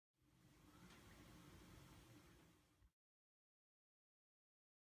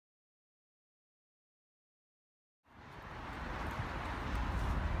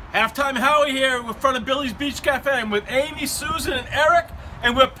Halftime Howie here in front of Billy's Beach Cafe. I'm with Amy, Susan, and Eric,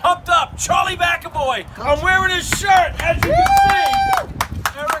 and we're pumped up. Charlie McAvoy. I'm wearing his shirt, as you can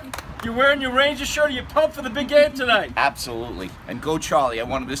see. Eric, you're wearing your Rangers shirt. Are you pumped for the big game tonight? Absolutely. And go Charlie. I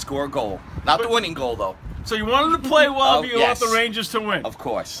wanted to score a goal. Not the winning goal, though. So you wanted to play well, but you yes. want the Rangers to win? Of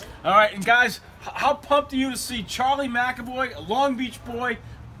course. All right, and guys, how pumped are you to see Charlie McAvoy, a Long Beach boy,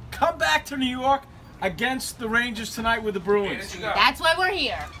 come back to New York against the Rangers tonight with the Bruins? That's why we're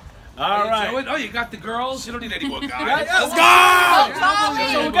here. All right. Oh, you got the girls? You don't need any more guys. Let's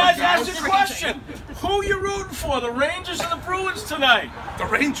go! So you guys ask the question. Who are you rooting for, the Rangers or the Bruins tonight? The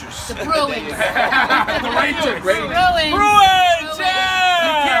Rangers. The Bruins. The Rangers. Bruins, yeah!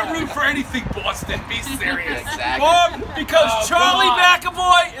 You can't root for anything, Boston. Be serious. Exactly. Or because Charlie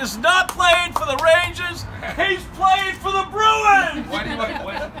McAvoy is not playing for the Rangers, he's playing for the Bruins! Why do you like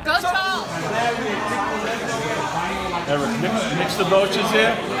what? Go Charles. Eric, mix the motions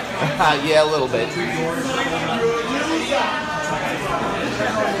here? Yeah, a little bit.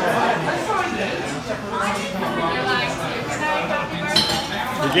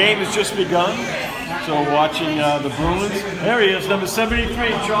 The game has just begun, so we're watching the Bruins. There he is, number 73,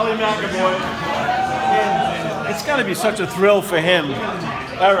 Charlie McAvoy. And it's got to be such a thrill for him,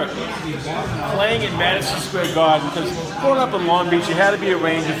 Eric, playing in Madison Square Garden, because growing up in Long Beach, you had to be a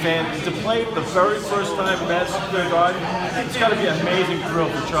Ranger fan. To play the very first time in Madison Square Garden, it's got to be an amazing thrill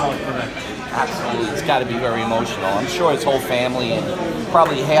for Charlie tonight. Absolutely. It's got to be very emotional. I'm sure his whole family and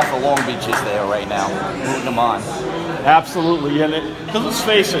probably half of Long Beach is there right now, rooting him on. Absolutely, and because let's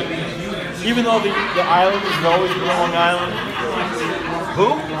face it, even though the Islanders have always been Long Island,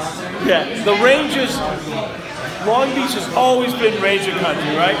 Who? yeah, the Rangers, Long Beach has always been Ranger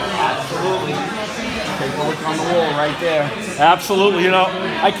country, right? Absolutely. Take a look on the wall right there. Absolutely, you know,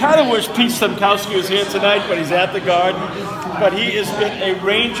 I kind of wish Pete Stemkowski was here tonight, but he's at the Garden. But he has been a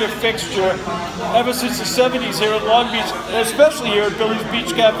Ranger fixture ever since the 70s here in Long Beach, and especially here at Billy's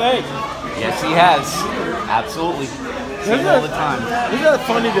Beach Cafe. Yes, he has. Absolutely. See him all the time. Isn't that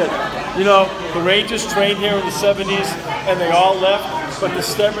funny that, you know, the Rangers trained here in the 70s and they all left, but the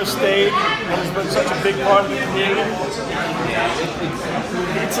Stemmer stayed and has been such a big part of the community?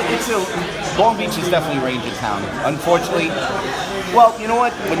 Long Beach is definitely Ranger town. Unfortunately, well, you know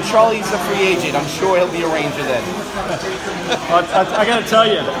what? When Charlie's a free agent, I'm sure he'll be a Ranger then. I got to tell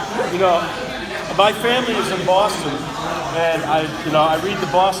you, you know, my family is in Boston, and I read the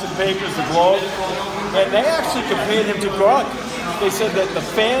Boston papers, the Globe, and they actually compared him to Gronk. They said that the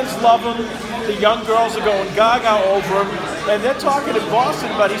fans love him, the young girls are going gaga over him, and they're talking in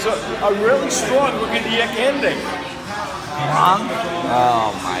Boston about he's a really strong rookie-of-the-year candidate.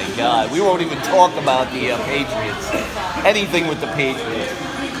 Oh my God! We won't even talk about the Patriots. Anything with the Patriots.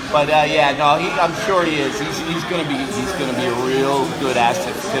 But yeah, no, I'm sure he is. He's gonna be a real good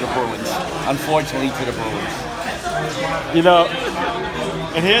asset to the Bruins. Unfortunately, to the Bruins. You know,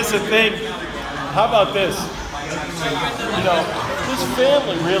 and here's the thing. How about this? You know, his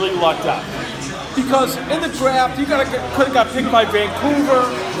family really lucked out. Because in the draft, you could have got picked by Vancouver,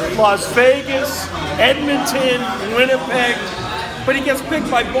 Las Vegas, Edmonton, Winnipeg, but he gets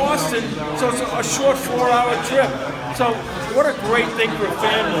picked by Boston, so it's a short 4-hour trip. So what a great thing for a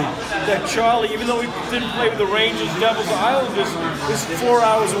family that Charlie, even though he didn't play with the Rangers, Devils, or Islanders, is 4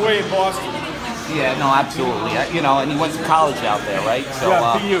 hours away in Boston. Yeah, no, absolutely. You know, and he went to college out there, right? So,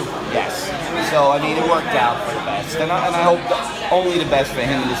 yeah, for you. Yes. So, I mean, it worked out for the best. And I hope only the best for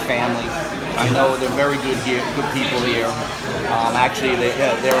him and his family. I know they're very good people here. Actually,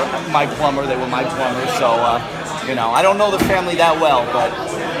 they're my plumber. They were my plumber. So, you know, I don't know the family that well, but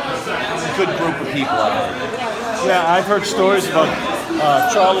a good group of people out there. Yeah, I've heard stories about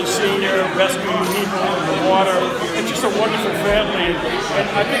Charlie Sr. rescuing people in the water. It's just a wonderful family, and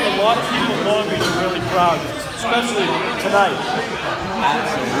I think a lot of people in Long Beach are really proud, especially tonight.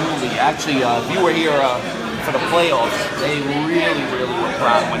 Absolutely. Actually, if you were here for the playoffs, they really were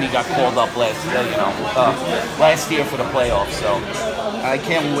proud when he got called up last year for the playoffs. So I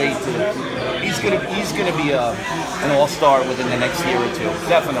can't wait to. He's gonna be an all-star within the next year or two.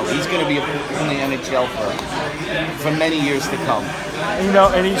 Definitely, he's gonna be in the NHL for many years to come. You know,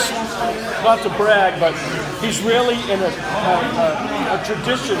 and he's not to brag, but he's really in a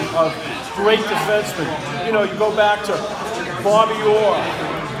tradition of great defensemen. You know, you go back to Bobby Orr,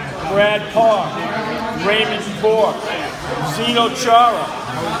 Brad Parr, Raymond Bourque, Zeno Chara.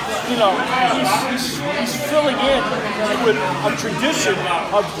 you know, he's filling in with a tradition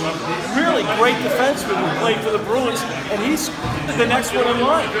of really great defensemen who played for the Bruins, and he's the next one in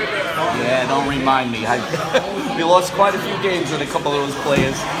line. Yeah, don't remind me. We lost quite a few games with a couple of those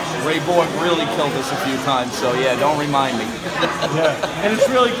players. Ray Borg really killed us a few times, so yeah, don't remind me. Yeah, and it's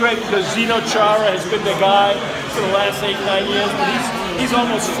really great because Zeno Chara has been the guy for the last 8-9 years, but he's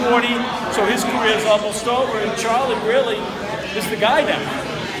almost 40, so his career is almost over, and Charlie really is the guy now.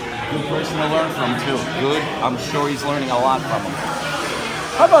 Good person to learn from, too. Good. I'm sure he's learning a lot from him.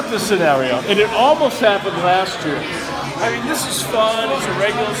 How about this scenario? And it almost happened last year. I mean, this is fun. It's a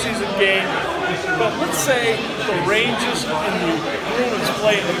regular season game. But let's say the Rangers and the Bruins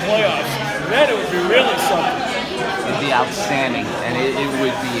play in the playoffs. Then it would be really something. It would be outstanding, and it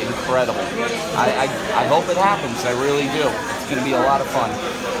would be incredible. I hope it happens. I really do. It's going to be a lot of fun.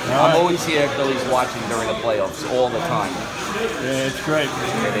 I'm always here at Billy's watching during the playoffs all the time. Yeah, it's great.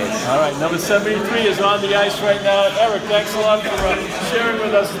 It is. All right, number 73 is on the ice right now. Eric, thanks a lot for sharing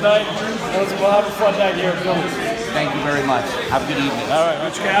with us tonight. We'll have a fun night here at Billy's. Thank you very much. Have a good evening. All right,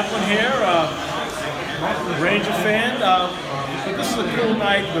 Rich Kaplan here, Ranger fan. But this is a cool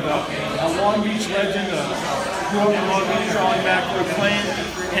night with a Long Beach legend, grew up in Long Beach, Charlie McAvoy playing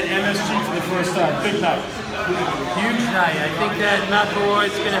in MSG for the first time. Big night. Huge night. I think that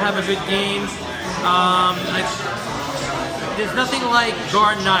McAvoy's going to have a good game. There's nothing like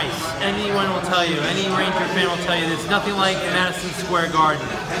Garden Ice. Anyone will tell you, any Ranger fan will tell you, there's nothing like Madison Square Garden.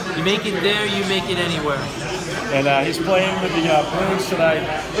 You make it there, you make it anywhere. And he's playing with the Bruins tonight.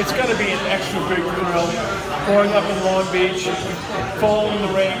 It's going to be an extra big thrill. Growing up in Long Beach, following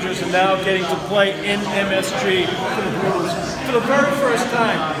the Rangers, and now getting to play in MSG for the Bruins for the very first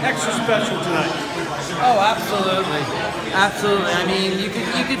time. Extra special tonight. Oh, absolutely, absolutely. I mean, you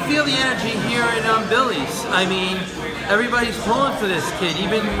could feel the energy here in Billy's. I mean, everybody's pulling for this kid.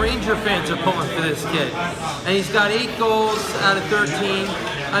 Even Ranger fans are pulling for this kid. And he's got 8 goals out of 13.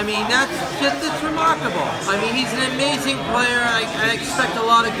 I mean, that's remarkable. I mean, he's an amazing player. I expect a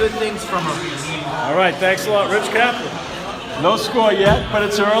lot of good things from him. All right, thanks a lot, Rich Kaplan. No score yet, but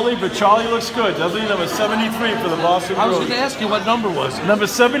it's early, but Charlie looks good, doesn't he? Number 73 for the Boston Bruins. I was going to ask you what number was it. Number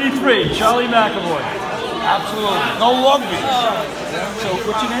 73, Charlie McAvoy. Absolutely. No rugby. So,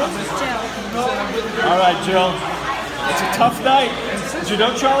 what's your name? Jill. All right, Jill. It's a tough night. Did you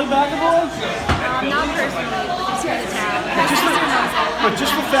know Charlie McAvoy? Not personally, but just here in the town. My sister knows it. But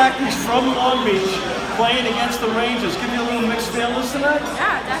just the fact he's from Long Beach, playing against the Rangers, give you a little mixed feelings tonight?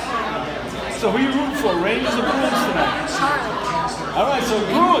 Yeah, definitely. So who are you rooting for, Rangers or Bruins tonight? Charlie. All right, so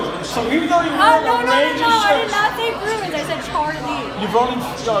Bruins. So even though you're Oh, wearing no, a Rangers I shirt, did not say Bruins. I said Charlie. you're voting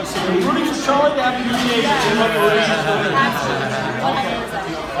so you're rooting for Charlie to have a good game, but you want the Rangers to win. Absolutely.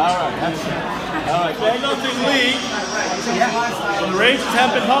 100%. All right, that's it. All right, they know the league. The Rangers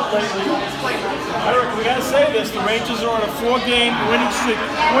have been hot lately. Eric, we got to say this. The Rangers are on a 4-game winning streak.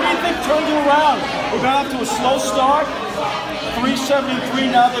 What do you think turned it around? We got off to a slow start. 373,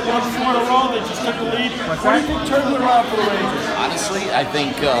 now they've won 4 in a row. They just took the lead. What do you think turned it around for the Rangers? Honestly, I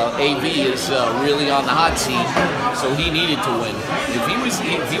think AV is really on the hot seat, so he needed to win. If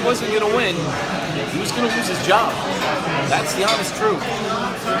he wasn't going to win, he was going to lose his job. That's the honest truth.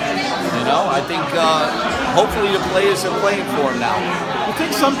 You know, I think hopefully the players are playing for him now. I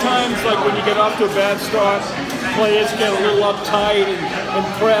think sometimes, like when you get off to a bad start, players get a little uptight and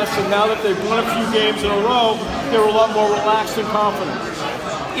press, and now that they've won a few games in a row, they're a lot more relaxed and confident.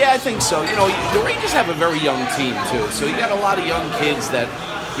 Yeah, I think so. You know, the Rangers have a very young team, too. So you got a lot of young kids that,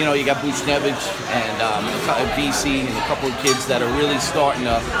 you know, you got Buchnevich and BC and a couple of kids that are really starting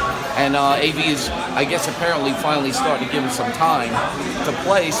to, and AV is, I guess, apparently finally starting to give him some time to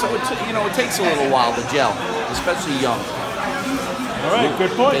play. So, it takes a little while to gel, especially young. All right,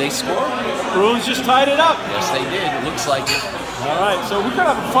 good point. Did they score? Bruins just tied it up. Yes, they did. It looks like it. All right, so we're going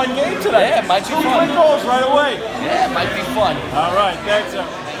to have a fun game today. Yeah, it might be 2 fun. quick goals right away. Yeah, it might be fun. All right, thanks.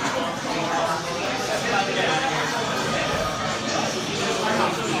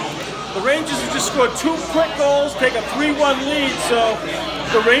 The Rangers have just scored 2 quick goals, take a 3-1 lead, so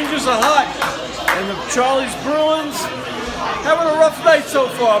the Rangers are hot. And the Charlie's Bruins having a rough night so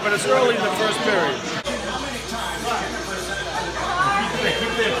far, but it's early in the first period.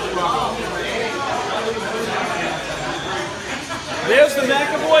 There's the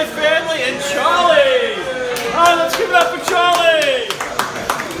McAvoy family and Charlie. All right, let's give it up for